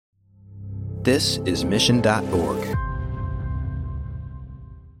This is Mission.org.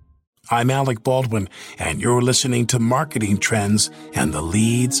 I'm Alec Baldwin, and you're listening to Marketing Trends, and the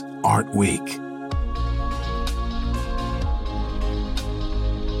leads aren't weak.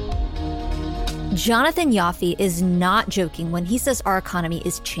 Jonathan Yaffe is not joking when he says our economy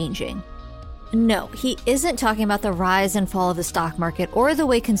is changing. No, he isn't talking about the rise and fall of the stock market or the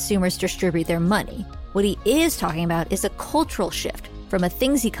way consumers distribute their money. What he is talking about is a cultural shift from a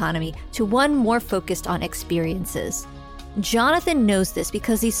things economy to one more focused on experiences. Jonathan knows this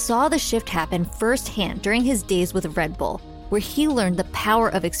because he saw the shift happen firsthand during his days with Red Bull, where he learned the power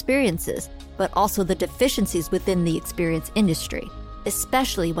of experiences, but also the deficiencies within the experience industry,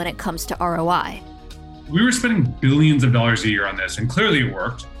 especially when it comes to ROI. We were spending billions of dollars a year on this, and clearly it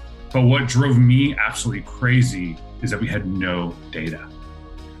worked. But what drove me absolutely crazy is that we had no data.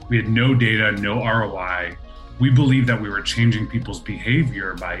 We had no data, no ROI. We believed that we were changing people's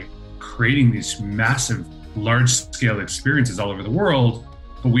behavior by creating these massive, large-scale experiences all over the world,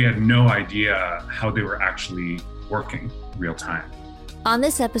 but we had no idea how they were actually working real time. On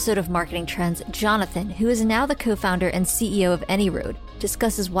this episode of Marketing Trends, Jonathan, who is now the co-founder and CEO of AnyRoad,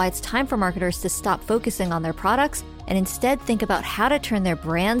 discusses why it's time for marketers to stop focusing on their products and instead think about how to turn their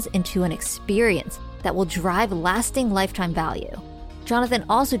brands into an experience that will drive lasting lifetime value. Jonathan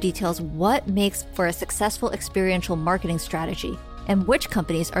also details what makes for a successful experiential marketing strategy and which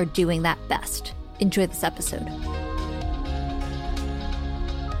companies are doing that best. Enjoy this episode.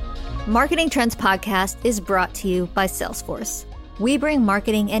 Marketing Trends Podcast is brought to you by Salesforce. We bring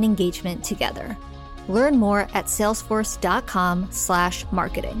marketing and engagement together. Learn more at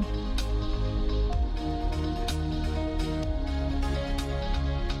salesforce.com/marketing.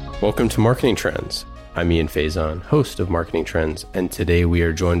 Welcome to Marketing Trends. I'm Ian Faison, host of Marketing Trends, and today we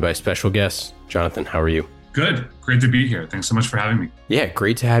are joined by special guest, Jonathan. How are you? Good. Great to be here. Thanks so much for having me. Yeah,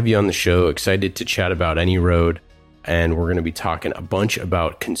 great to have you on the show. Excited to chat about AnyRoad, and we're going to be talking a bunch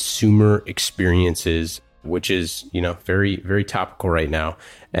about consumer experiences, which is, very, very topical right now,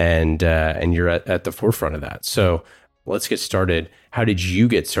 and you're at the forefront of that. So let's get started. How did you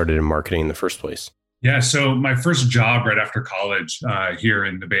get started in marketing in the first place? Yeah, so my first job right after college here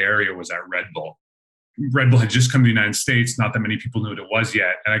in the Bay Area was at Red Bull. Red Bull had just come to the United States. Not that many people knew what it was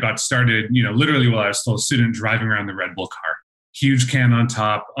yet. And I got started, literally while I was still a student driving around the Red Bull car. Huge can on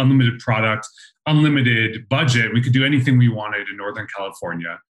top, unlimited product, unlimited budget. We could do anything we wanted in Northern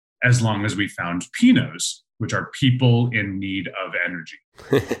California as long as we found Pinos, which are people in need of energy.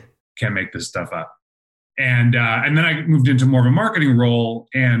 Can't make this stuff up. And then I moved into more of a marketing role,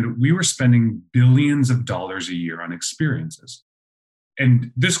 and we were spending billions of dollars a year on experiences.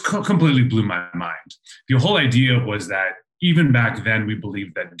 And this completely blew my mind. The whole idea was that even back then, we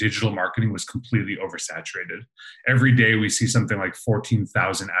believed that digital marketing was completely oversaturated. Every day, we see something like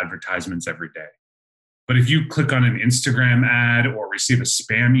 14,000 advertisements every day. But if you click on an Instagram ad or receive a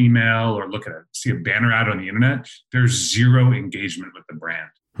spam email or see a banner ad on the internet, there's zero engagement with the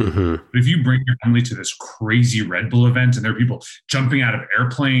brand. Mm-hmm. But if you bring your family to this crazy Red Bull event and there are people jumping out of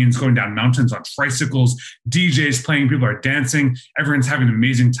airplanes, going down mountains on tricycles, DJs playing, people are dancing, everyone's having an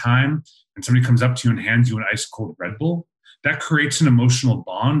amazing time, and somebody comes up to you and hands you an ice cold Red Bull, that creates an emotional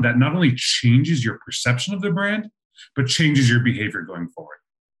bond that not only changes your perception of the brand, but changes your behavior going forward.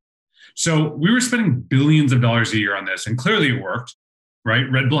 So we were spending billions of dollars a year on this, and clearly it worked,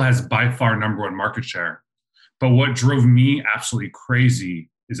 right? Red Bull has by far number one market share. But what drove me absolutely crazy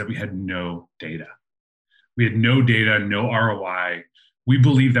is that we had no data. We had no data, no ROI. We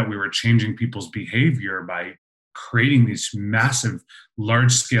believed that we were changing people's behavior by creating these massive,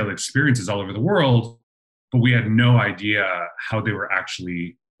 large-scale experiences all over the world, but we had no idea how they were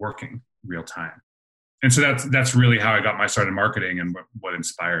actually working real time. And so that's really how I got my start in marketing and what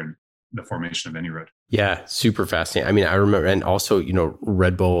inspired the formation of AnyRoad. Yeah, super fascinating. I mean, I remember, and also,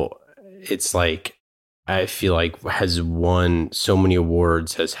 Red Bull, it's like, I feel like has won so many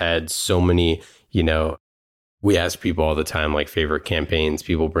awards, has had so many, we ask people all the time, like favorite campaigns.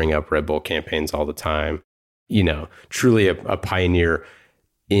 People bring up Red Bull campaigns all the time. Truly a pioneer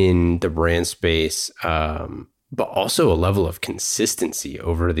in the brand space, but also a level of consistency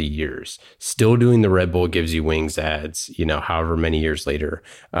over the years. Still doing the Red Bull Gives You Wings ads, however many years later,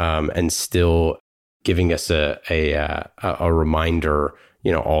 and still giving us a reminder,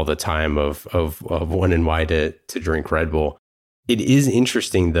 all the time of when and why to drink Red Bull. It is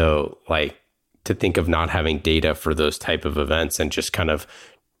interesting though, like to think of not having data for those type of events and just kind of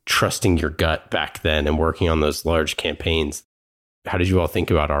trusting your gut back then and working on those large campaigns. How did you all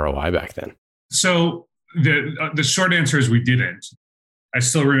think about ROI back then? So the short answer is we didn't. I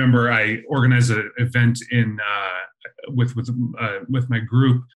still remember I organized an event with my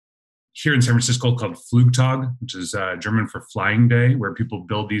group here in San Francisco called Flugtag, which is German for Flying Day, where people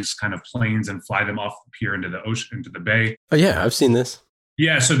build these kind of planes and fly them off the pier into the ocean, into the bay. Oh yeah, I've seen this.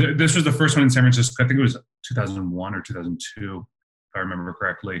 Yeah, so this was the first one in San Francisco. I think it was 2001 or 2002, if I remember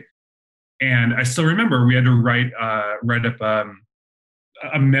correctly. And I still remember we had to write up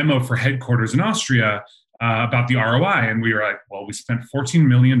a memo for headquarters in Austria about the ROI. And we were like, well, we spent $14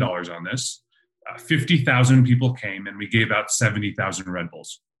 million on this. 50,000 people came and we gave out 70,000 Red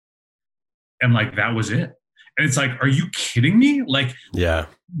Bulls. And like, that was it. And it's like, are you kidding me? Like, yeah,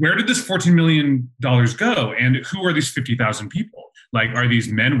 where did this $14 million go? And who are these 50,000 people? Like, are these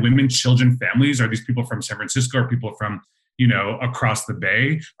men, women, children, families? Are these people from San Francisco? Are people from, across the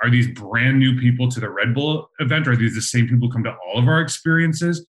bay? Are these brand new people to the Red Bull event? Are these the same people who come to all of our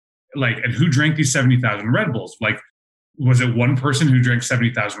experiences? Like, and who drank these 70,000 Red Bulls? Like, was it one person who drank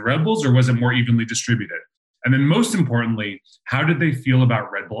 70,000 Red Bulls, or was it more evenly distributed? And then most importantly, how did they feel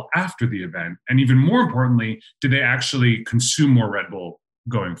about Red Bull after the event? And even more importantly, did they actually consume more Red Bull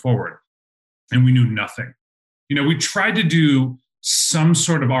going forward? And we knew nothing. We tried to do some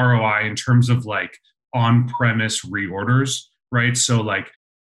sort of ROI in terms of like on-premise reorders, right? So like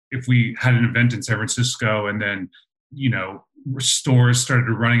if we had an event in San Francisco and then, stores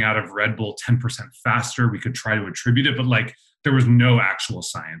started running out of Red Bull 10% faster, we could try to attribute it, but like there was no actual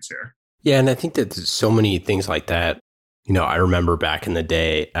science here. Yeah, and I think that there's so many things like that. I remember back in the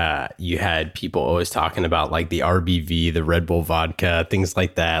day, you had people always talking about like the RBV, the Red Bull vodka, things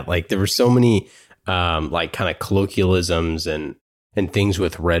like that. Like there were so many like kind of colloquialisms and things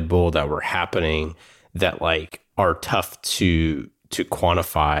with Red Bull that were happening that like are tough to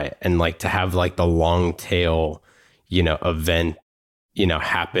quantify, and like to have like the long tail, event,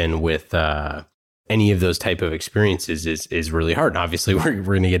 happen with any of those type of experiences is really hard. And obviously we're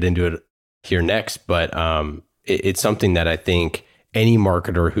going to get into it here next, but it's something that I think any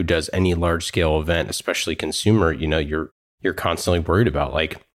marketer who does any large scale event, especially consumer, you're constantly worried about,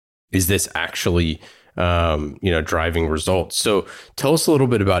 like, is this actually, driving results? So tell us a little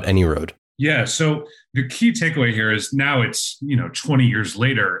bit about AnyRoad. Yeah. So the key takeaway here is now it's, 20 years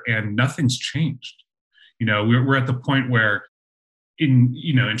later and nothing's changed. We're at the point where in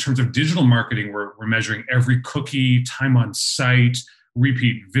terms of digital marketing, we're measuring every cookie, time on site,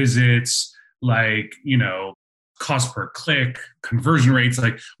 repeat visits, like, cost per click, conversion rates.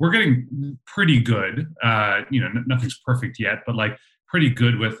 Like we're getting pretty good. Nothing's perfect yet, but like pretty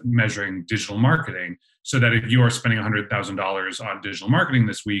good with measuring digital marketing, so that if you are spending $100,000 on digital marketing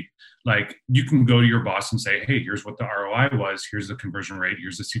this week, like you can go to your boss and say, hey, here's what the ROI was, here's the conversion rate,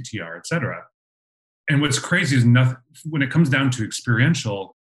 here's the CTR, et cetera. And what's crazy is nothing, when it comes down to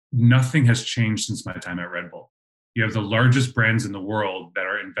experiential, nothing has changed since my time at Red Bull. You have the largest brands in the world that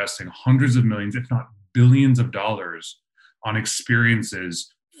are investing hundreds of millions, if not billions of dollars on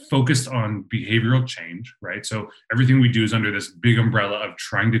experiences focused on behavioral change, right? So everything we do is under this big umbrella of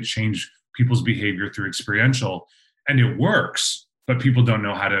trying to change people's behavior through experiential. And it works, but people don't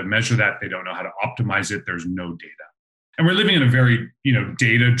know how to measure that. They don't know how to optimize it. There's no data. And we're living in a very,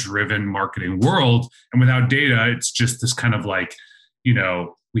 data-driven marketing world. And without data, it's just this kind of like,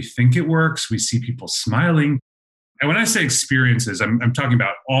 we think it works. We see people smiling. And when I say experiences, I'm talking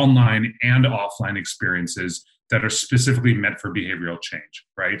about online and offline experiences that are specifically meant for behavioral change,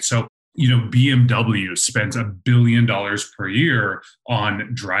 right? So, BMW spends $1 billion per year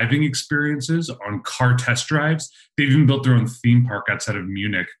on driving experiences, on car test drives. They've even built their own theme park outside of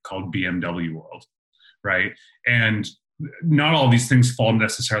Munich called BMW World, right? And not all these things fall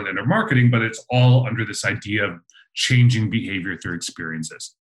necessarily under marketing, but it's all under this idea of changing behavior through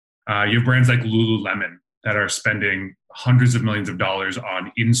experiences. You have brands like Lululemon that are spending hundreds of millions of dollars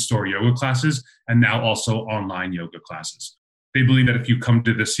on in-store yoga classes and now also online yoga classes. They believe that if you come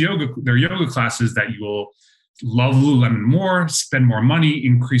to their yoga classes, that you will love Lululemon more, spend more money,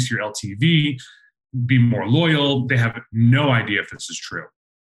 increase your LTV, be more loyal. They have no idea if this is true.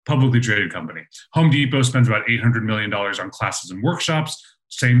 Publicly traded company. Home Depot spends about $800 million on classes and workshops.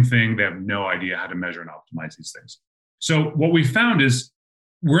 Same thing. They have no idea how to measure and optimize these things. So what we found is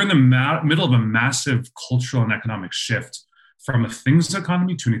we're in the middle of a massive cultural and economic shift from a things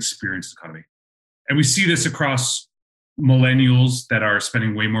economy to an experience economy. And we see this across millennials that are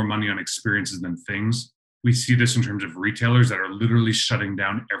spending way more money on experiences than things. We see this in terms of retailers that are literally shutting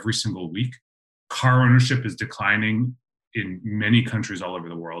down every single week. Car ownership is declining in many countries all over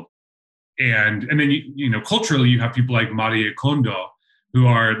the world. And then, culturally, you have people like Marie Kondo who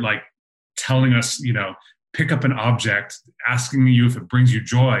are like telling us, pick up an object, asking you if it brings you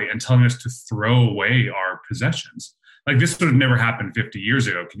joy, and telling us to throw away our possessions. Like this would have never happened 50 years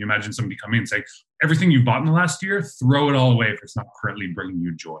ago. Can you imagine somebody coming and saying, everything you bought in the last year, throw it all away if it's not currently bringing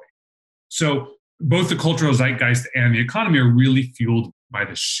you joy? So both the cultural zeitgeist and the economy are really fueled by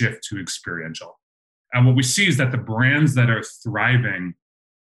the shift to experiential. And what we see is that the brands that are thriving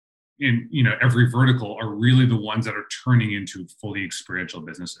in every vertical are really the ones that are turning into fully experiential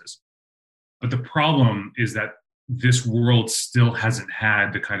businesses. But the problem is that this world still hasn't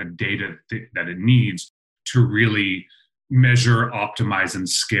had the kind of data that it needs to really measure, optimize, and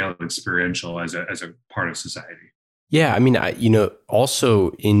scale experiential as a part of society. Yeah, I mean,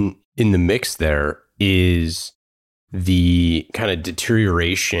 also in the mix there is the kind of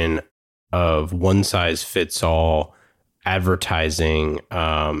deterioration of one size fits all advertising.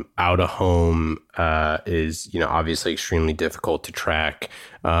 Out of home is obviously extremely difficult to track.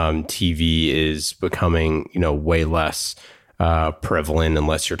 TV is becoming way less prevalent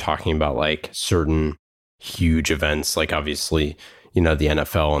unless you're talking about like certain huge events, like obviously the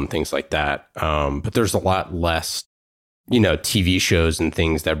NFL and things like that. But there's a lot less TV shows and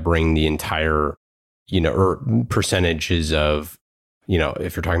things that bring the entire or percentages of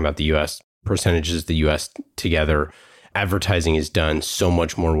if you're talking about the US, percentages of the US together. Advertising is done so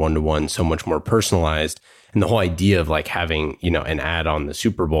much more one-to-one, so much more personalized. And the whole idea of like having, an ad on the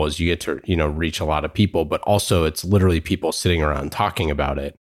Super Bowl is you get to, reach a lot of people, but also it's literally people sitting around talking about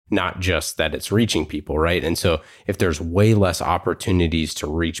it, not just that it's reaching people, right? And so if there's way less opportunities to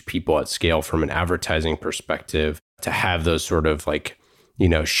reach people at scale from an advertising perspective, to have those sort of like,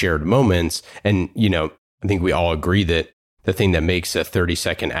 shared moments. And, I think we all agree that the thing that makes a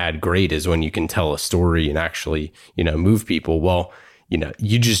 30-second ad great is when you can tell a story and actually, move people. Well,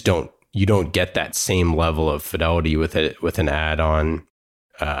 you just don't get that same level of fidelity with an ad on,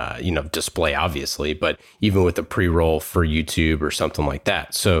 display, obviously, but even with a pre-roll for YouTube or something like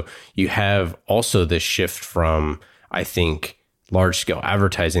that. So you have also this shift from, I think, large scale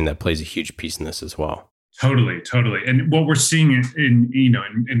advertising that plays a huge piece in this as well. Totally. And what we're seeing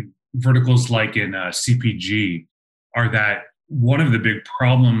in verticals like in CPG are that one of the big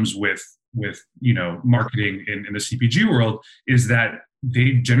problems with marketing in the CPG world is that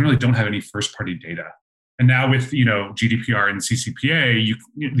they generally don't have any first party data. And now with GDPR and CCPA,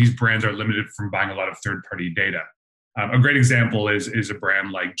 these brands are limited from buying a lot of third party data. A great example is a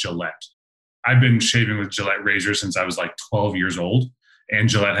brand like Gillette. I've been shaving with Gillette razors since I was like 12 years old, and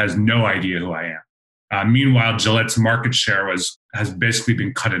Gillette has no idea who I am. Meanwhile, Gillette's market share has basically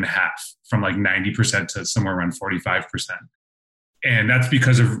been cut in half from like 90% to somewhere around 45%. And that's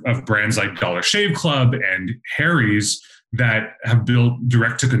because of brands like Dollar Shave Club and Harry's that have built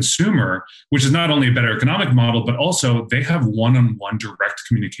direct to consumer, which is not only a better economic model, but also they have one-on-one direct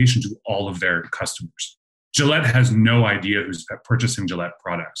communication to all of their customers. Gillette has no idea who's purchasing Gillette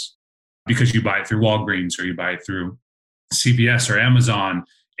products because you buy it through Walgreens or you buy it through CVS or Amazon,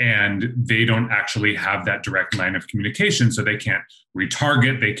 and they don't actually have that direct line of communication. So they can't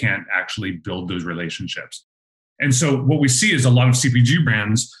retarget, they can't actually build those relationships. And so what we see is a lot of CPG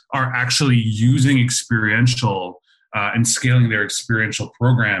brands are actually using experiential and scaling their experiential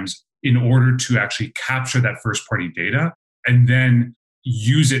programs in order to actually capture that first party data and then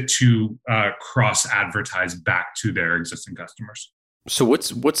use it to cross advertise back to their existing customers. So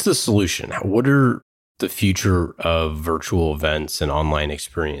what's the solution? What are the future of virtual events and online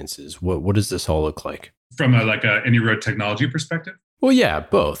experiences? What does this all look like? From a AnyRoad technology perspective? Well, yeah,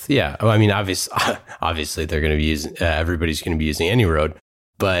 both. Yeah. I mean, obviously they're going to be using, everybody's going to be using AnyRoad,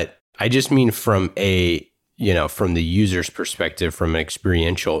 but I just mean from the user's perspective, from an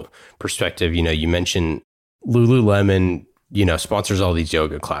experiential perspective. You mentioned Lululemon, sponsors all these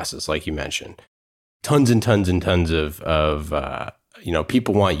yoga classes, like you mentioned. Tons and tons and tons of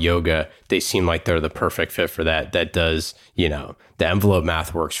people want yoga. They seem like they're the perfect fit for that. That does, the envelope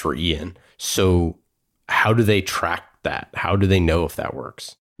math works for Ian. So how do they track that? How do they know if that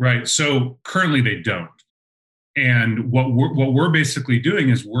works? Right. So currently they don't. And what we're basically doing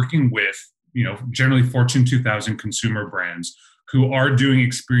is working with, generally Fortune 2000 consumer brands who are doing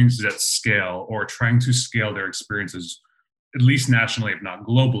experiences at scale or trying to scale their experiences, at least nationally, if not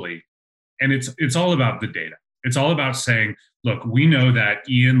globally. And it's all about the data. It's all about saying, look, we know that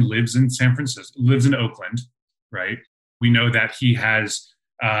Ian lives in Oakland, right? We know that he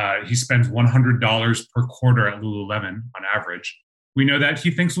spends $100 per quarter at Lululemon on average. We know that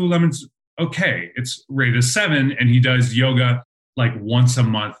he thinks Lululemon's okay. It's rated a 7, and he does yoga like once a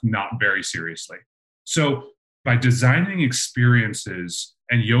month, not very seriously. So by designing experiences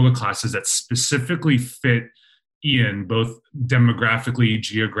and yoga classes that specifically fit Ian, both demographically,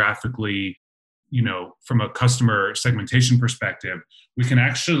 geographically, from a customer segmentation perspective, we can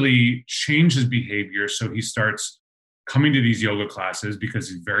actually change his behavior so he starts coming to these yoga classes because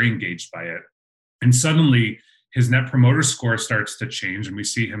he's very engaged by it. And suddenly his net promoter score starts to change and we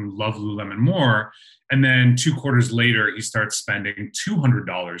see him love Lululemon more. And then 2 quarters later, he starts spending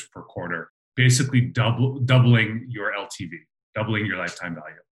 $200 per quarter, basically doubling your LTV, doubling your lifetime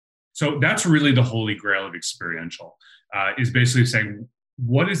value. So that's really the holy grail of experiential, is basically saying,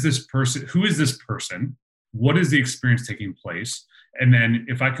 what is this person? Who is this person? What is the experience taking place? And then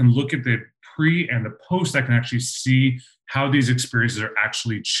if I can look at the pre and the post, I can actually see how these experiences are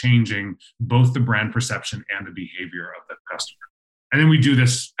actually changing both the brand perception and the behavior of the customer. And then we do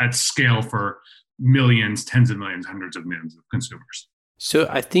this at scale for millions, tens of millions, hundreds of millions of consumers. So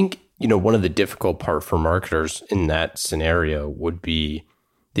I think, one of the difficult part for marketers in that scenario would be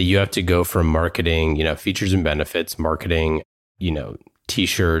that you have to go from marketing, features and benefits, marketing,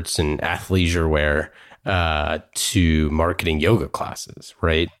 t-shirts and athleisure wear, to marketing yoga classes,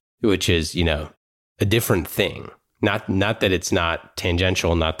 right? Which is, a different thing. Not that it's not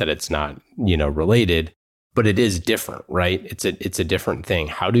tangential, not that it's not, related, but it is different, right? It's a different thing.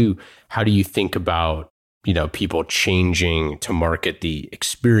 How do you think about, people changing to market the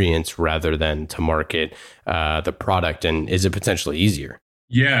experience rather than to market the product? And is it potentially easier?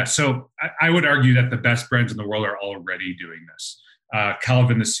 Yeah. So I would argue that the best brands in the world are already doing this.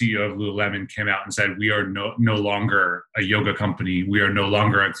 Calvin, the CEO of Lululemon, came out and said, we are no longer a yoga company. We are no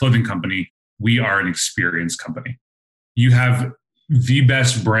longer a clothing company. We are an experience company. You have the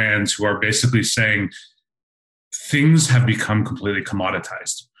best brands who are basically saying things have become completely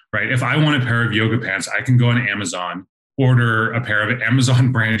commoditized, right? If I want a pair of yoga pants, I can go on Amazon, order a pair of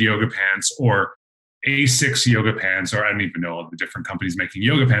Amazon brand yoga pants or A6 yoga pants, or I don't even know all the different companies making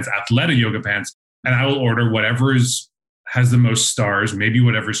yoga pants, Athleta yoga pants, and I will order whatever has the most stars, maybe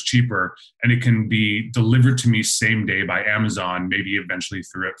whatever's cheaper, and it can be delivered to me same day by Amazon, maybe eventually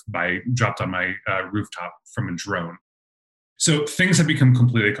dropped on my rooftop from a drone. So things have become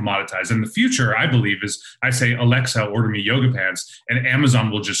completely commoditized. And the future, I believe, is I say, Alexa, order me yoga pants, and Amazon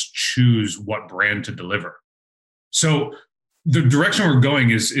will just choose what brand to deliver. So the direction we're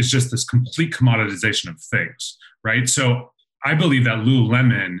going is just this complete commoditization of things, right? So I believe that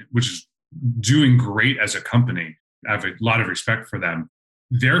Lululemon, which is doing great as a company, I have a lot of respect for them.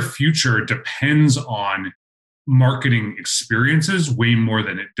 Their future depends on marketing experiences way more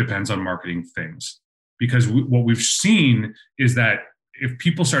than it depends on marketing things. Because what we've seen is that if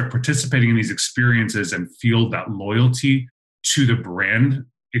people start participating in these experiences and feel that loyalty to the brand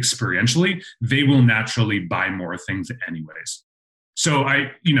experientially, they will naturally buy more things anyways. So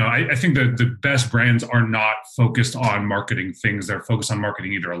I think that the best brands are not focused on marketing things. They're focused on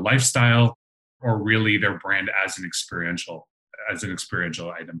marketing either a lifestyle or really their brand as an experiential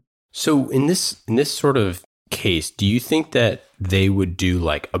item. So in this sort of case, do you think that they would do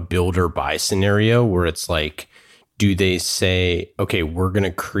like a build or buy scenario where it's like, do they say, okay, we're going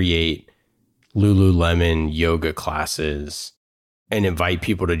to create Lululemon yoga classes and invite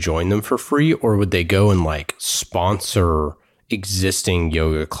people to join them for free? Or would they go and like sponsor existing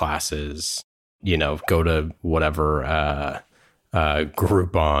yoga classes, go to whatever,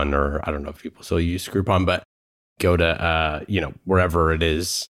 Groupon, or I don't know if people still use Groupon, but go to, wherever it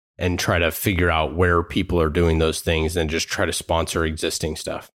is and try to figure out where people are doing those things and just try to sponsor existing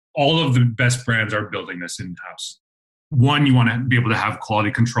stuff? All of the best brands are building this in-house. One, you want to be able to have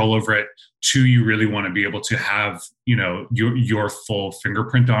quality control over it. Two, you really want to be able to have, your full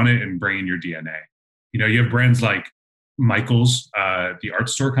fingerprint on it and bring in your DNA. You have brands like Michaels, the art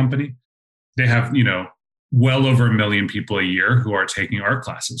store company. They have, well over 1 million people a year who are taking art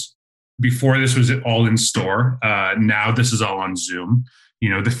classes. Before this was all in store. Now this is all on Zoom.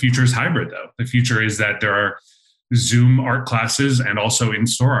 The future is hybrid though. The future is that there are Zoom art classes and also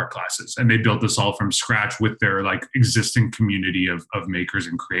in-store art classes. And they built this all from scratch with their like existing community of makers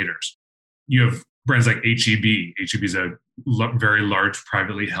and creators. You have brands like H-E-B. H-E-B is a very large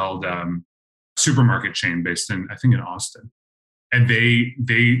privately held supermarket chain based in Austin. And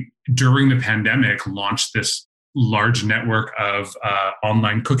they during the pandemic launched this large network of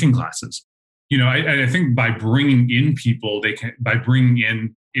online cooking classes. I think by bringing in people, by bringing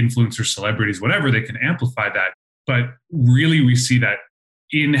in influencers, celebrities, whatever, they can amplify that. But really, we see that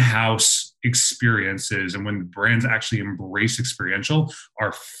in-house experiences and when brands actually embrace experiential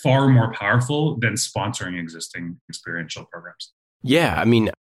are far more powerful than sponsoring existing experiential programs. Yeah, I mean,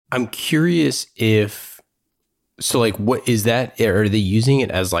 I'm curious what is that? Are they using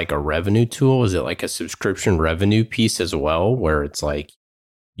it as like a revenue tool? Is it like a subscription revenue piece as well, where it's like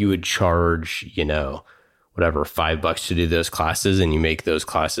you would charge, whatever, $5 to do those classes and you make those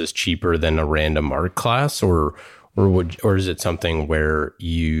classes cheaper than a random art class, or is it something where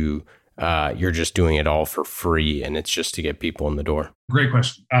you're just doing it all for free and it's just to get people in the door? Great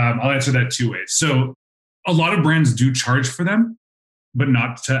question. I'll answer that two ways. So A lot of brands do charge for them, but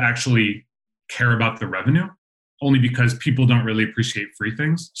not to actually care about the revenue, only because people don't really appreciate free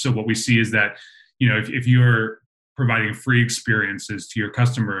things. So what we see is that, if you're providing free experiences to your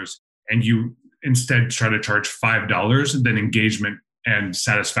customers and you instead try to charge $5, then engagement and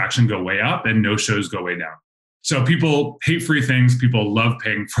satisfaction go way up and no-shows go way down. So people hate free things. People love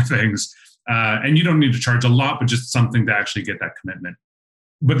paying for things. And you don't need to charge a lot, but just something to actually get that commitment.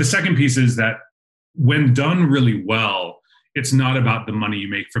 But the second piece is that when done really well, it's not about the money you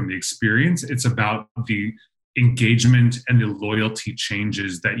make from the experience. It's about the engagement and the loyalty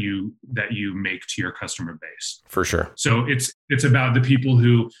changes that you make to your customer base. For sure. So it's about the people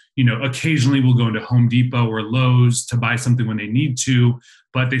who, occasionally will go into Home Depot or Lowe's to buy something when they need to,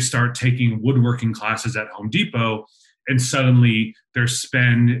 but they start taking woodworking classes at Home Depot, and suddenly their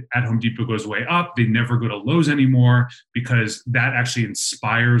spend at Home Depot goes way up. They never go to Lowe's anymore because that actually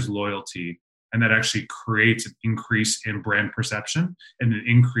inspires loyalty, and that actually creates an increase in brand perception and an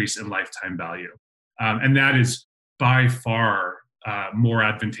increase in lifetime value. And that is by far more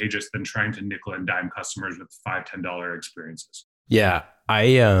advantageous than trying to nickel and dime customers with $5, $10 experiences. Yeah.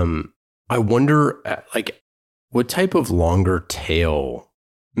 I wonder, what type of longer tail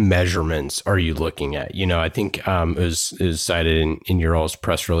measurements are you looking at? I think it was cited in your all's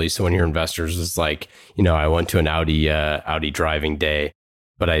press release. So one of your investors is like, I went to an Audi driving day,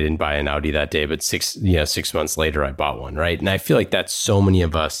 but I didn't buy an Audi that day. But 6 months later, I bought one, right? And I feel like that's so many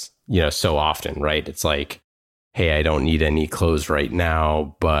of us, so often, right? It's like, hey, I don't need any clothes right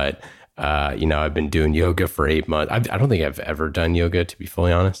now, but I've been doing yoga for 8 months. I don't think I've ever done yoga, to be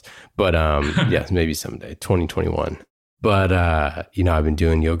fully honest, but yes, maybe someday, 2021. But I've been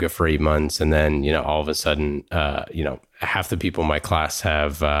doing yoga for 8 months, and then all of a sudden, half the people in my class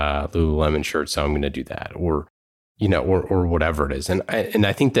have Lululemon shirts, so I'm going to do that, or whatever it is. And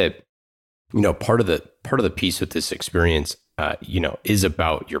I think that part of the piece with this experience, is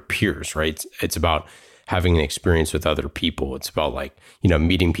about your peers, right? It's about having an experience with other people. It's about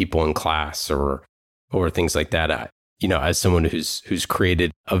meeting people in class or things like that. As someone who's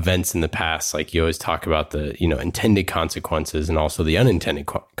created events in the past, like you always talk about the, intended consequences and also the unintended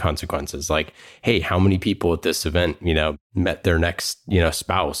consequences. Like, hey, how many people at this event, met their next,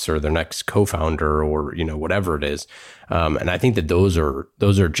 spouse or their next co-founder or, whatever it is. And I think that those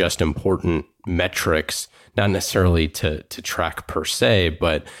are just important metrics, not necessarily to track per se,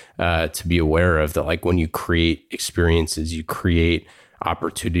 but to be aware of that. Like when you create experiences, you create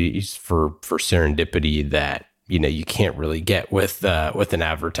opportunities for serendipity that, you can't really get with an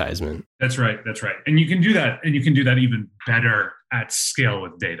advertisement. That's right. And you can do that. And you can do that even better at scale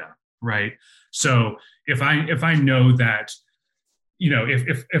with data, right? So if I know that,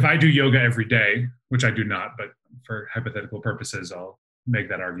 if I do yoga every day, which I do not, but for hypothetical purposes, I'll make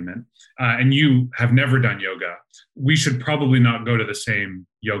that argument, and you have never done yoga, we should probably not go to the same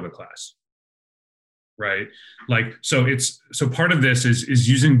yoga class, right? So part of this is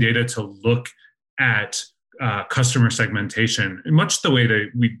using data to look at customer segmentation, much the way that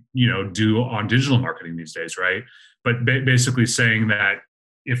we do on digital marketing these days, right? But basically saying that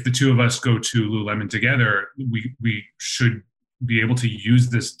if the two of us go to Lululemon together, we should be able to use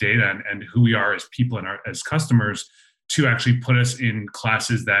this data and who we are as people and as customers to actually put us in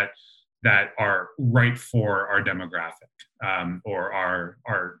classes that are right for our demographic or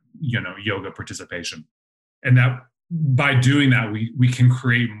our yoga participation, and that by doing that we can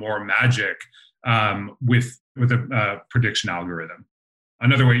create more magic with a prediction algorithm.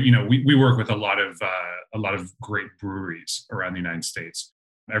 Another way, we work with a lot of great breweries around the United States.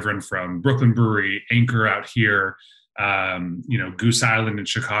 Everyone from Brooklyn Brewery, Anchor out here, Goose Island in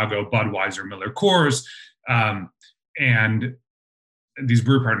Chicago, Budweiser, Miller Coors, and these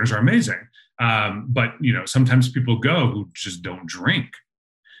brew partners are amazing. But sometimes people go who just don't drink.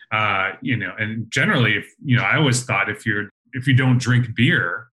 And generally, I always thought if you don't drink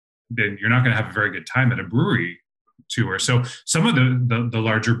beer, then you're not going to have a very good time at a brewery tour. So some of the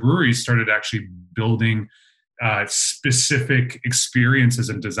larger breweries started actually building specific experiences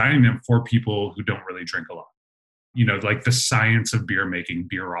and designing them for people who don't really drink a lot. Like the science of beer making,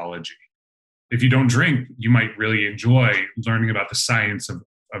 beerology. If you don't drink, you might really enjoy learning about the science of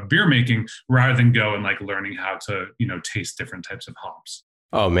beer making rather than go and learning how to, taste different types of hops.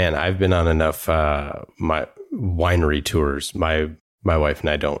 Oh man, I've been on enough my winery tours. My wife and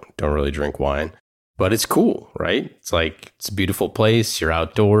I don't really drink wine, but it's cool, right? It's it's a beautiful place. You're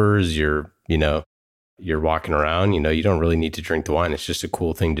outdoors. You're walking around. You don't really need to drink the wine. It's just a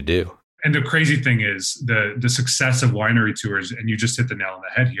cool thing to do. And the crazy thing is the success of winery tours, and you just hit the nail on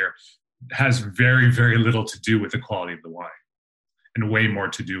the head here, has very, very little to do with the quality of the wine and way more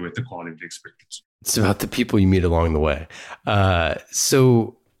to do with the quality of the experience. It's about the people you meet along the way.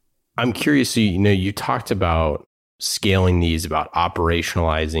 So I'm curious, you talked about scaling these, about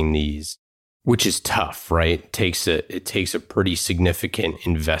operationalizing these, which is tough, right? It takes a pretty significant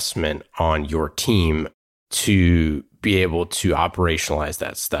investment on your team to be able to operationalize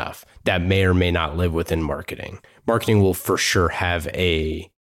that stuff that may or may not live within marketing. Marketing will for sure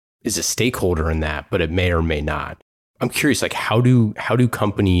is a stakeholder in that, but it may or may not. I'm curious, like how do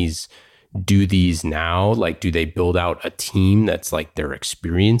companies do these now? Like, do they build out a team that's like their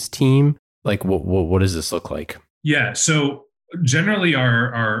experienced team? Like, what does this look like? Yeah. So generally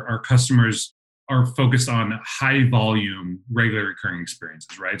our customers are focused on high volume, regular recurring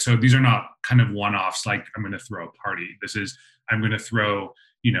experiences, right? So these are not kind of one-offs like I'm going to throw a party. This is, I'm going to throw,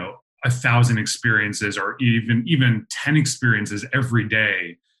 1,000 experiences or even 10 experiences every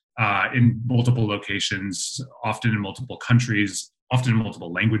day in multiple locations, often in multiple countries, often in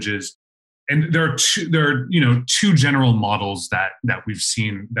multiple languages. And there are two general models that we've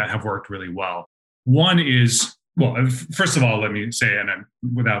seen that have worked really well. One is, well, first of all, let me say, and I'm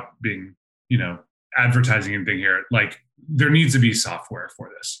without being, advertising anything here, like there needs to be software for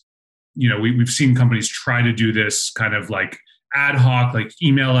this. We've seen companies try to do this kind of like ad hoc, like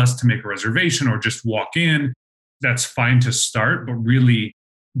email us to make a reservation or just walk in. That's fine to start, but really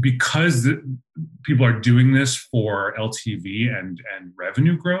because people are doing this for LTV and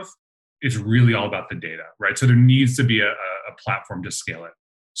revenue growth, it's really all about the data, right? So there needs to be a platform to scale it.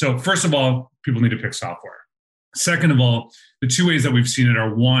 So first of all, people need to pick software. Second of all, the two ways that we've seen it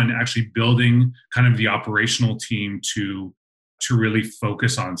are one, actually building kind of the operational team to really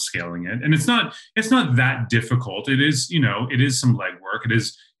focus on scaling it. And it's not that difficult. It is some legwork. It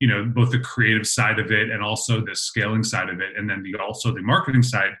is, both the creative side of it and also the scaling side of it. And then also the marketing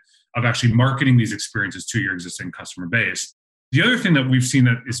side of actually marketing these experiences to your existing customer base. The other thing that we've seen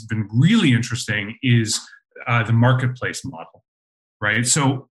that has been really interesting is the marketplace model, right?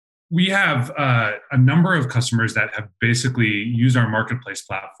 So we have a number of customers that have basically used our marketplace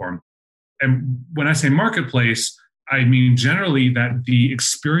platform. And when I say marketplace, I mean generally that the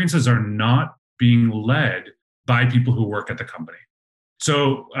experiences are not being led by people who work at the company.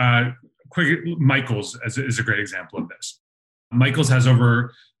 So Michael's is a great example of this. Michael's has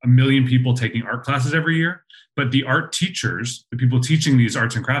over 1 million people taking art classes every year, but the art teachers, the people teaching these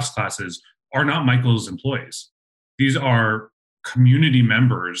arts and crafts classes, are not Michael's employees. These are community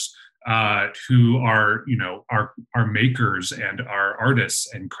members who are, our makers and our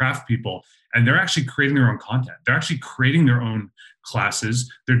artists and craft people, and they're actually creating their own content. They're actually creating their own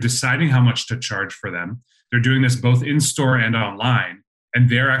classes. They're deciding how much to charge for them. They're doing this both in store and online, and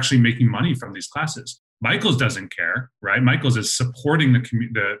they're actually making money from these classes. Michael's doesn't care, right? Michael's is supporting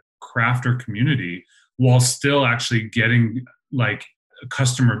the crafter community while still actually getting like a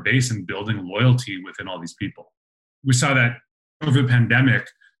customer base and building loyalty within all these people. We saw that over the pandemic.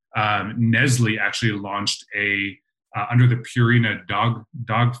 Nestle actually launched under the Purina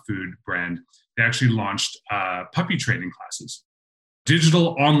dog food brand. They actually launched puppy training classes,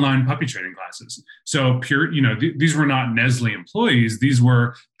 digital online puppy training classes. So these were not Nestle employees. These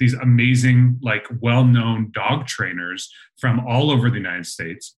were these amazing, like well-known dog trainers from all over the United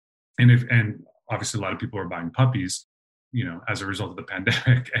States. And obviously a lot of people are buying puppies, as a result of the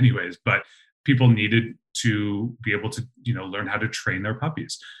pandemic anyways, but people needed to be able to, learn how to train their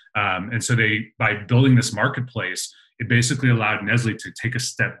puppies. And so by building this marketplace, it basically allowed Nestle to take a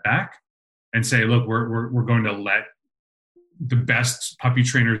step back and say, look, we're going to let the best puppy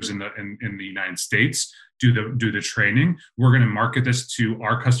trainers in the United States do the training. We're going to market this to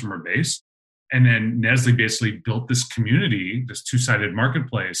our customer base. And then Nestle basically built this community, this two-sided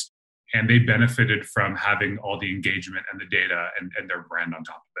marketplace, and they benefited from having all the engagement and the data and their brand on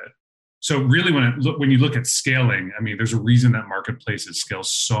top of it. So really, when you look at scaling, I mean, there's a reason that marketplaces scale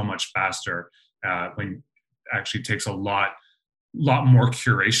so much faster when it actually takes a lot more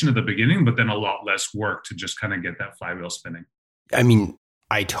curation at the beginning, but then a lot less work to just kind of get that flywheel spinning. I mean,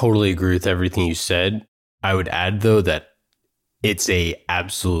 I totally agree with everything you said. I would add, though, that it's a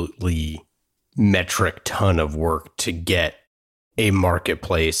absolutely metric ton of work to get a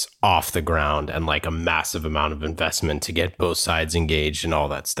marketplace off the ground and like a massive amount of investment to get both sides engaged and all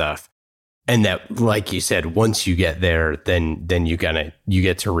that stuff. And that, like you said, once you get there, then you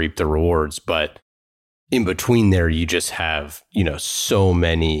get to reap the rewards. But in between there, you just have, so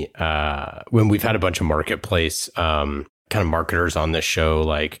many, when we've had a bunch of marketplace kind of marketers on this show,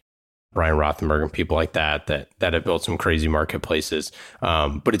 like Brian Rothenberg and people like that have built some crazy marketplaces.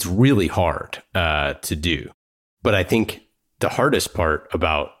 But it's really hard to do. But I think the hardest part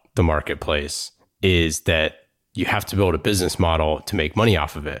about the marketplace is that you have to build a business model to make money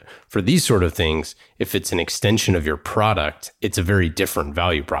off of it. For these sort of things, if it's an extension of your product, it's a very different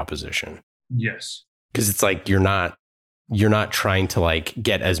value proposition. Yes. Because it's like you're not trying to like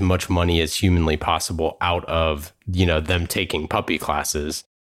get as much money as humanly possible out of, them taking puppy classes.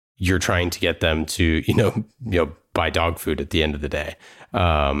 You're trying to get them to, buy dog food at the end of the day,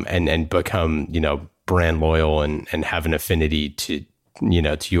 and become, brand loyal and have an affinity to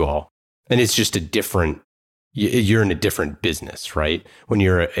you all. And it's just you're in a different business, right? When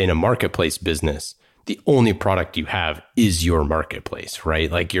you're in a marketplace business, the only product you have is your marketplace, right?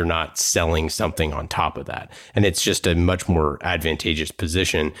 Like you're not selling something on top of that. And it's just a much more advantageous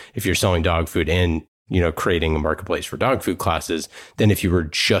position if you're selling dog food and, creating a marketplace for dog food classes than if you were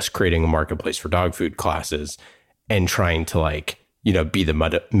just creating a marketplace for dog food classes and trying to be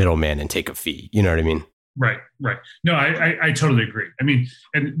the middleman and take a fee. You know what I mean? Right. No, I totally agree. I mean,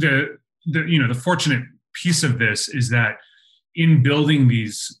 and the fortunate piece of this is that in building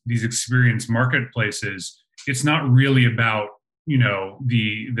these experience marketplaces, it's not really about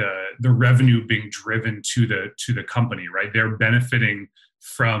the revenue being driven to the company, right? They're benefiting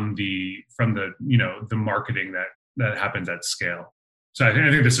from the marketing that happens at scale. So I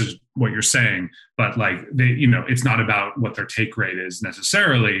think this is what you're saying, but it's not about what their take rate is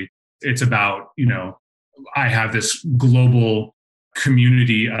necessarily. It's about I have this global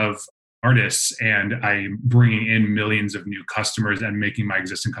community of artists and I'm bringing in millions of new customers and making my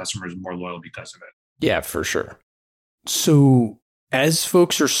existing customers more loyal because of it. Yeah, for sure. So as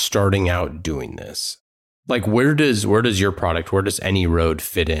folks are starting out doing this, where does your product, where does AnyRoad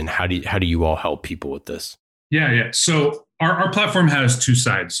fit in? How do you all help people with this? Yeah. So our platform has two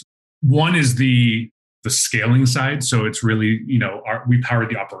sides. One is the scaling side. So it's really, we power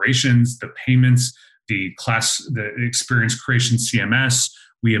the operations, the payments, the experience creation CMS.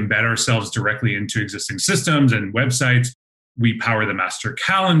 We embed ourselves directly into existing systems and websites. We power the master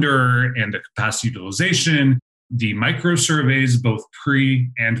calendar and the capacity utilization, the micro surveys, both pre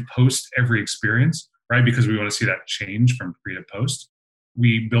and post every experience, right? Because we want to see that change from pre to post.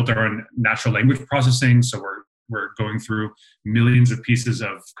 We built our own natural language processing. So we're going through millions of pieces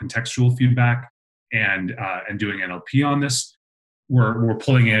of contextual feedback and doing NLP on this. We're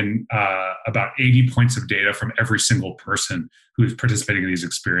pulling in about 80 points of data from every single person who's participating in these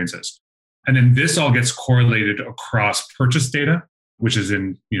experiences. And then this all gets correlated across purchase data, which is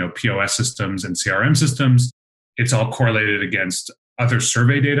in POS systems and CRM systems. It's all correlated against other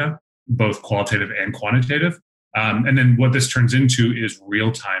survey data, both qualitative and quantitative. And then what this turns into is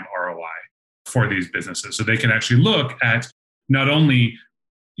real-time ROI for these businesses. So they can actually look at not only,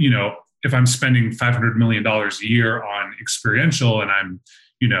 if I'm spending $500 million a year on experiential and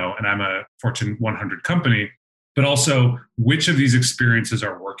I'm a Fortune 100 company, but also which of these experiences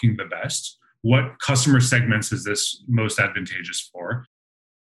are working the best? What customer segments is this most advantageous for?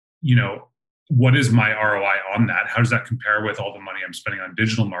 What is my ROI on that? How does that compare with all the money I'm spending on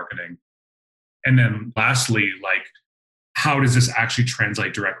digital marketing? And then lastly, how does this actually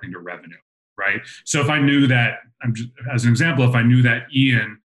translate directly into revenue, right? So if I knew that, as an example, if I knew that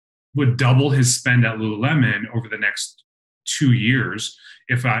Ian would double his spend at Lululemon over the next 2 years,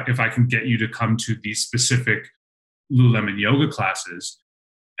 if I can get you to come to these specific Lululemon yoga classes,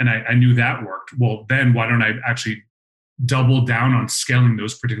 and I knew that worked, well, then why don't I actually double down on scaling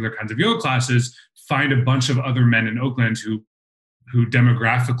those particular kinds of yoga classes, find a bunch of other men in Oakland who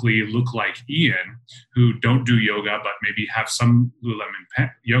demographically look like Ian, who don't do yoga, but maybe have some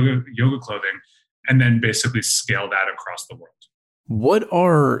Lululemon yoga clothing, and then basically scale that across the world. What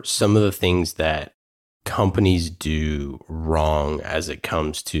are some of the things that companies do wrong as it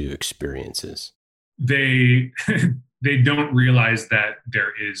comes to experiences? They don't realize that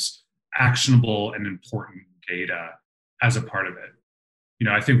there is actionable and important data as a part of it.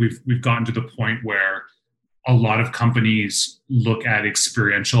 I think we've gotten to the point where a lot of companies look at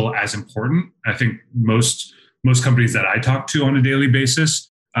experiential as important. I think most companies that I talk to on a daily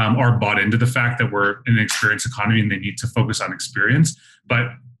basis are bought into the fact that we're in an experience economy and they need to focus on experience. But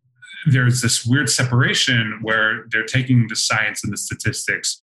there's this weird separation where they're taking the science and the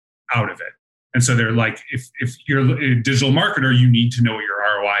statistics out of it. And so they're like, if you're a digital marketer, you need to know what your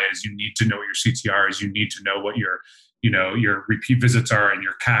ROI is. You need to know what your CTR is. You need to know what your repeat visits are and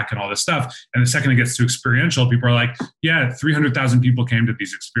your CAC and all this stuff. And the second it gets to experiential, people are like, yeah, 300,000 people came to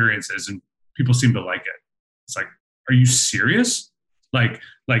these experiences and people seem to like it. It's like, are you serious? Like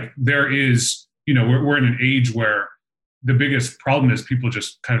there is, we're in an age where the biggest problem is people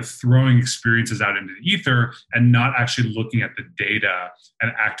just kind of throwing experiences out into the ether and not actually looking at the data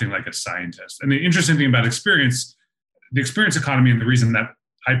and acting like a scientist. And the interesting thing about the experience economy, and the reason that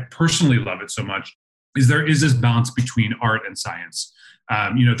I personally love it so much, is there is this balance between art and science.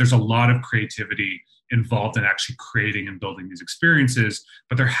 There's a lot of creativity involved in actually creating and building these experiences,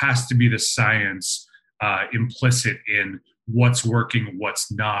 but there has to be the science implicit in what's working,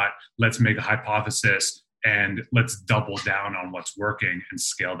 what's not. Let's make a hypothesis and let's double down on what's working and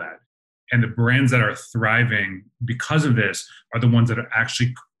scale that. And the brands that are thriving because of this are the ones that are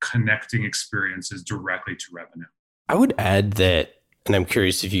actually connecting experiences directly to revenue. I would add that, and I'm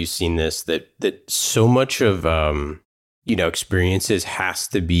curious if you've seen this, that so much of experiences has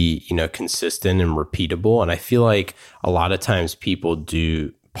to be consistent and repeatable. And I feel like a lot of times people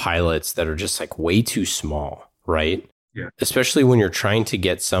do pilots that are just like way too small, right? Yeah. Especially when you're trying to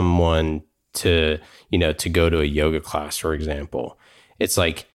get someone to go to a yoga class, for example. It's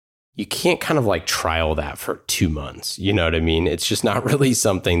like you can't kind of like trial that for 2 months. You know what I mean? It's just not really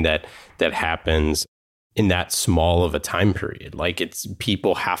something that happens in that small of a time period. Like it's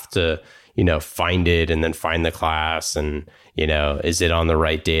people have to, find it and then find the class and, is it on the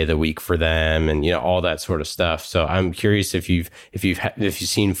right day of the week for them and, all that sort of stuff. So I'm curious if you've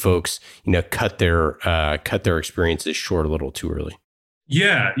seen folks, cut their experiences short a little too early.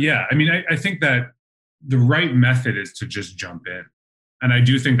 Yeah. I mean, I think that the right method is to just jump in. And I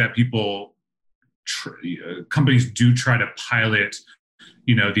do think that companies do try to pilot,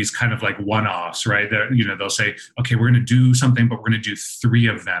 these kind of like one-offs, right? That, they'll say, okay, we're going to do something, but we're going to do 3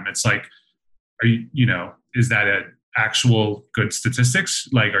 of them. It's like, is that an actual good statistics?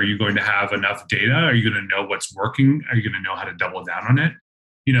 Like, are you going to have enough data? Are you going to know what's working? Are you going to know how to double down on it?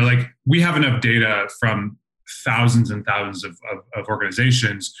 Like we have enough data from thousands and thousands of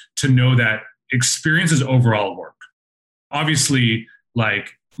organizations to know that experiences overall work. Obviously,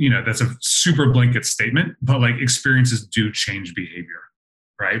 like, that's a super blanket statement, but like experiences do change behavior,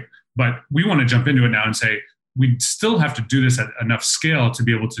 right? But we want to jump into it now and say, we still have to do this at enough scale to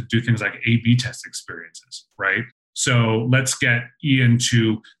be able to do things like A/B test experiences, right? So let's get Ian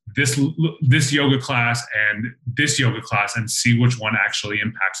to this yoga class and this yoga class and see which one actually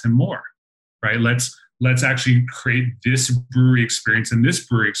impacts him more, right? Let's actually create this brewery experience and this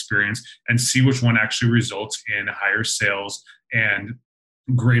brewery experience and see which one actually results in higher sales and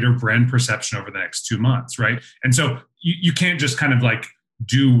greater brand perception over the next 2 months, right? And so you can't just kind of like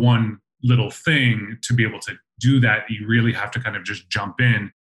do one little thing to be able to do that. You really have to kind of just jump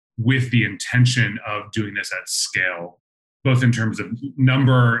in with the intention of doing this at scale, both in terms of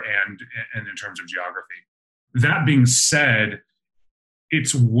number and in terms of geography. That being said,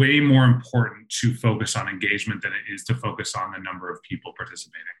 it's way more important to focus on engagement than it is to focus on the number of people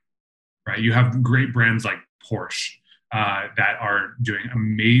participating, right? You have great brands like Porsche that are doing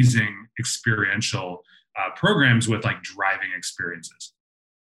amazing experiential programs with like driving experiences.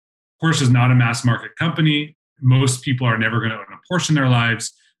 Porsche is not a mass market company. Most people are never going to own a Porsche in their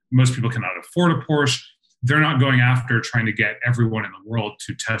lives. Most people cannot afford a Porsche. They're not going after trying to get everyone in the world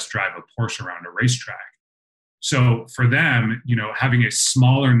to test drive a Porsche around a racetrack. So for them, having a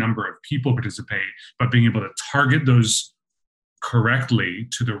smaller number of people participate, but being able to target those correctly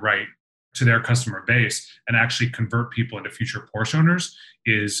to their customer base and actually convert people into future Porsche owners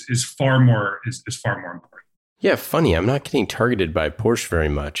is far more important. Yeah, funny. I'm not getting targeted by Porsche very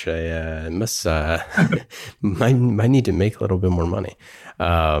much. I must might need to make a little bit more money.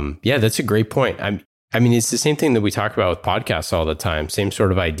 Yeah, that's a great point. I mean, it's the same thing that we talk about with podcasts all the time. Same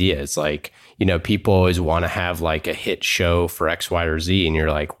sort of idea. It's like, people always want to have like a hit show for X, Y, or Z. And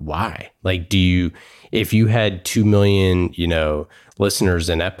you're like, why? Like, if you had 2 million, listeners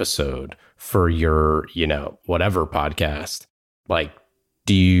an episode for your, whatever podcast, like,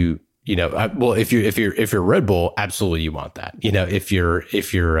 do you, well, if you're Red Bull, absolutely you want that. If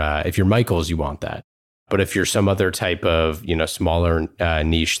you're Michaels, you want that. But if you're some other type of, smaller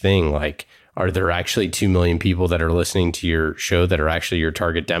niche thing, like, are there actually 2 million people that are listening to your show that are actually your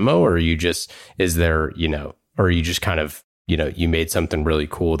target demo? Or are you just, or are you just kind of, you made something really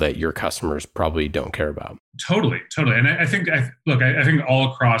cool that your customers probably don't care about? Totally. And I think all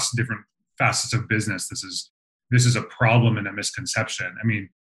across different facets of business, this is a problem and a misconception. I mean,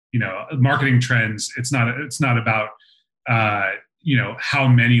 marketing trends, it's not about, how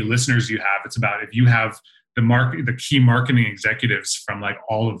many listeners you have. It's about if you have the key marketing executives from like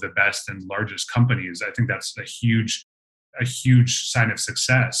all of the best and largest companies. I think that's a huge sign of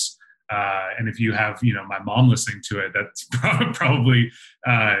success. And if you have, my mom listening to it, that's probably,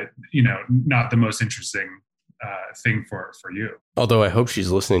 not the most interesting thing for you. Although I hope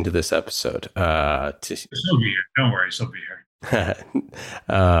she's listening to this episode. She'll be here. Don't worry, she'll be here.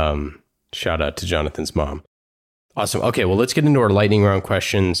 Shout out to Jonathan's mom. Awesome. Okay, well, let's get into our lightning round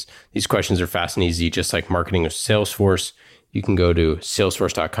questions. These questions are fast and easy, just like marketing with Salesforce. you can go to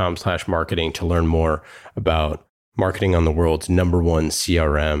salesforce.com/marketing to learn more about marketing on the world's #1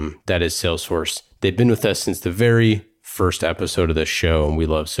 CRM. That is Salesforce. They've been with us since the very first episode of this show, and we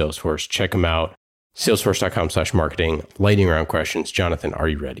love Salesforce. Check them out. Salesforce.com/marketing. Lightning round questions. Jonathan, are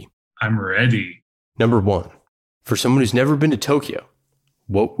you ready? I'm ready. Number 1, for someone who's never been to Tokyo,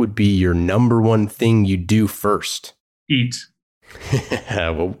 what would be your number 1 thing you do first? Eat.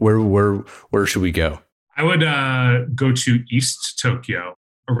 Well, where should we go? I would go to East Tokyo,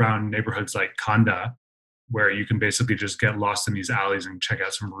 around neighborhoods like Kanda, where you can basically just get lost in these alleys and check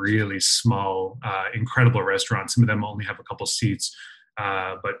out some really small, incredible restaurants. Some of them only have a couple seats,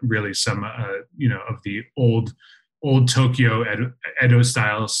 but really some, of the old Tokyo Edo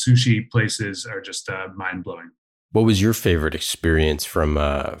style sushi places are just mind blowing. What was your favorite experience from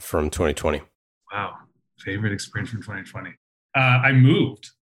 2020? Wow, favorite experience from 2020.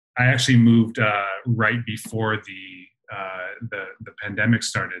 I actually moved right before the pandemic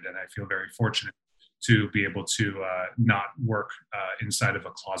started, and I feel very fortunate to be able to not work inside of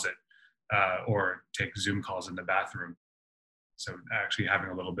a closet or take Zoom calls in the bathroom. So actually having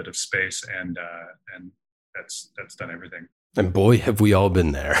a little bit of space and that's done everything. And boy, have we all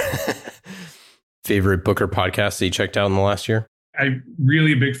been there. Favorite book or podcast that you checked out in the last year? I'm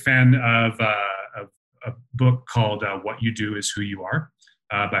really a big fan of a book called What You Do Is Who You Are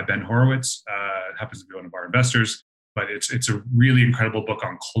by Ben Horowitz. It happens to be one of our investors, but it's a really incredible book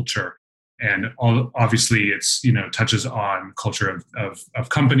on culture. And obviously it's, touches on culture of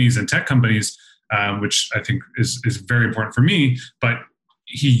companies and tech companies, which I think is very important for me. But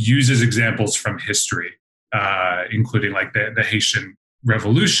he uses examples from history, including like the Haitian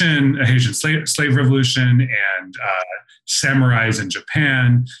Revolution, a Haitian slave revolution, and samurais in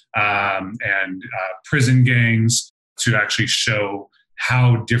Japan, and prison gangs, to actually show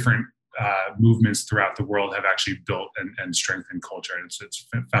how different movements throughout the world have actually built and strengthened culture. And it's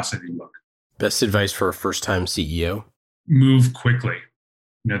a fascinating book. Best advice for a first-time CEO? Move quickly.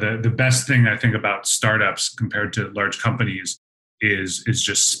 The best thing I think about startups compared to large companies is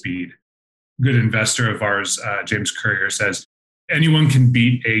just speed. Good investor of ours, James Currier, says anyone can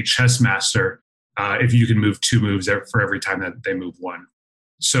beat a chess master if you can move 2 moves for every time that they move 1.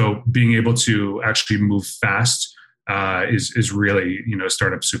 So being able to actually move fast is really, a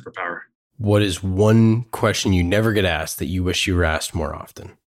startup superpower. What is one question you never get asked that you wish you were asked more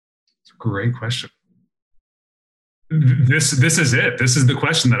often? It's a great question. This is it. This is the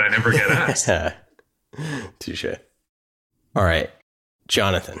question that I never get asked. Touche. All right,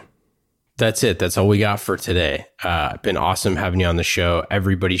 Jonathan. That's it. That's all we got for today. Been awesome having you on the show.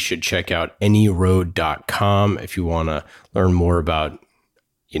 Everybody should check out anyroad.com if you want to learn more about,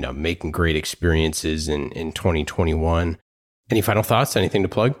 making great experiences in 2021. Any final thoughts? Anything to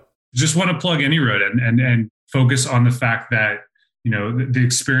plug? Just want to plug AnyRoad and focus on the fact that, the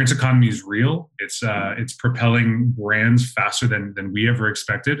experience economy is real. It's propelling brands faster than we ever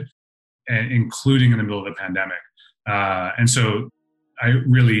expected, and including in the middle of the pandemic. And so I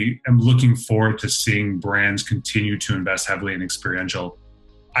really am looking forward to seeing brands continue to invest heavily in experiential.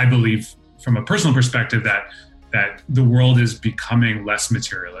 I believe from a personal perspective that the world is becoming less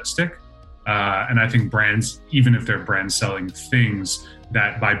materialistic. And I think brands, even if they're brands selling things,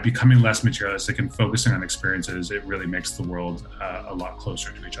 that by becoming less materialistic and focusing on experiences, it really makes the world a lot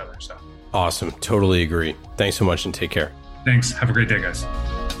closer to each other. So awesome. Totally agree. Thanks so much and take care. Thanks. Have a great day, guys.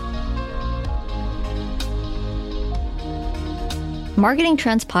 Marketing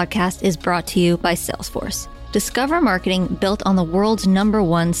Trends Podcast is brought to you by Salesforce. Discover marketing built on the world's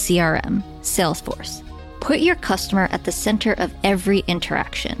 #1 CRM, Salesforce. Put your customer at the center of every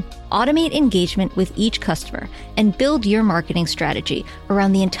interaction. Automate engagement with each customer and build your marketing strategy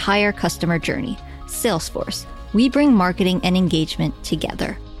around the entire customer journey. Salesforce. We bring marketing and engagement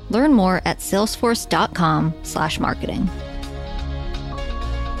together. Learn more at salesforce.com/marketing.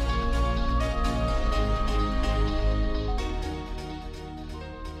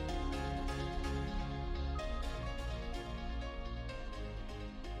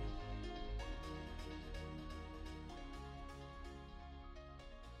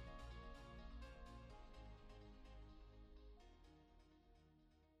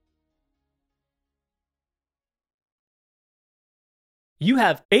 You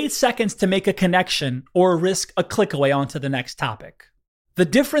have 8 seconds to make a connection or risk a click away onto the next topic. The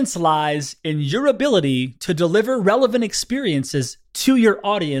difference lies in your ability to deliver relevant experiences to your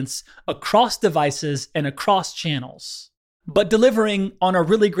audience across devices and across channels. But delivering on a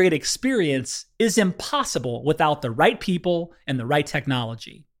really great experience is impossible without the right people and the right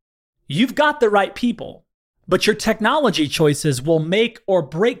technology. You've got the right people, but your technology choices will make or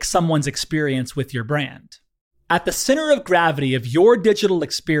break someone's experience with your brand. At the center of gravity of your digital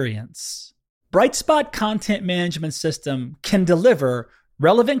experience, Brightspot Content Management System can deliver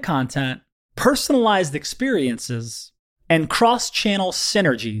relevant content, personalized experiences, and cross-channel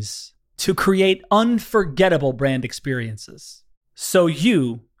synergies to create unforgettable brand experiences, so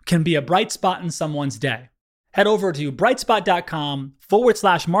you can be a bright spot in someone's day. Head over to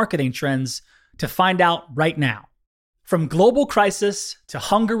brightspot.com/marketing trends to find out right now. From global crisis to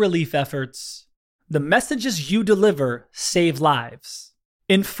hunger relief efforts, the messages you deliver save lives,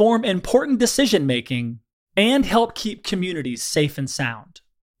 inform important decision-making, and help keep communities safe and sound.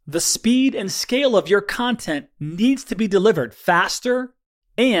 The speed and scale of your content needs to be delivered faster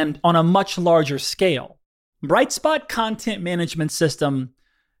and on a much larger scale. Brightspot Content Management System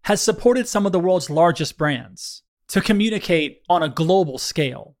has supported some of the world's largest brands to communicate on a global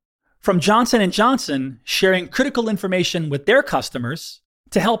scale. From Johnson & Johnson sharing critical information with their customers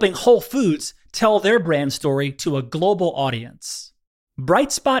to helping Whole Foods tell their brand story to a global audience.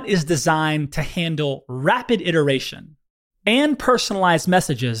 Brightspot is designed to handle rapid iteration and personalized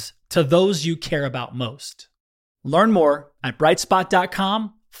messages to those you care about most. Learn more at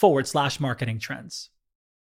brightspot.com/marketing trends.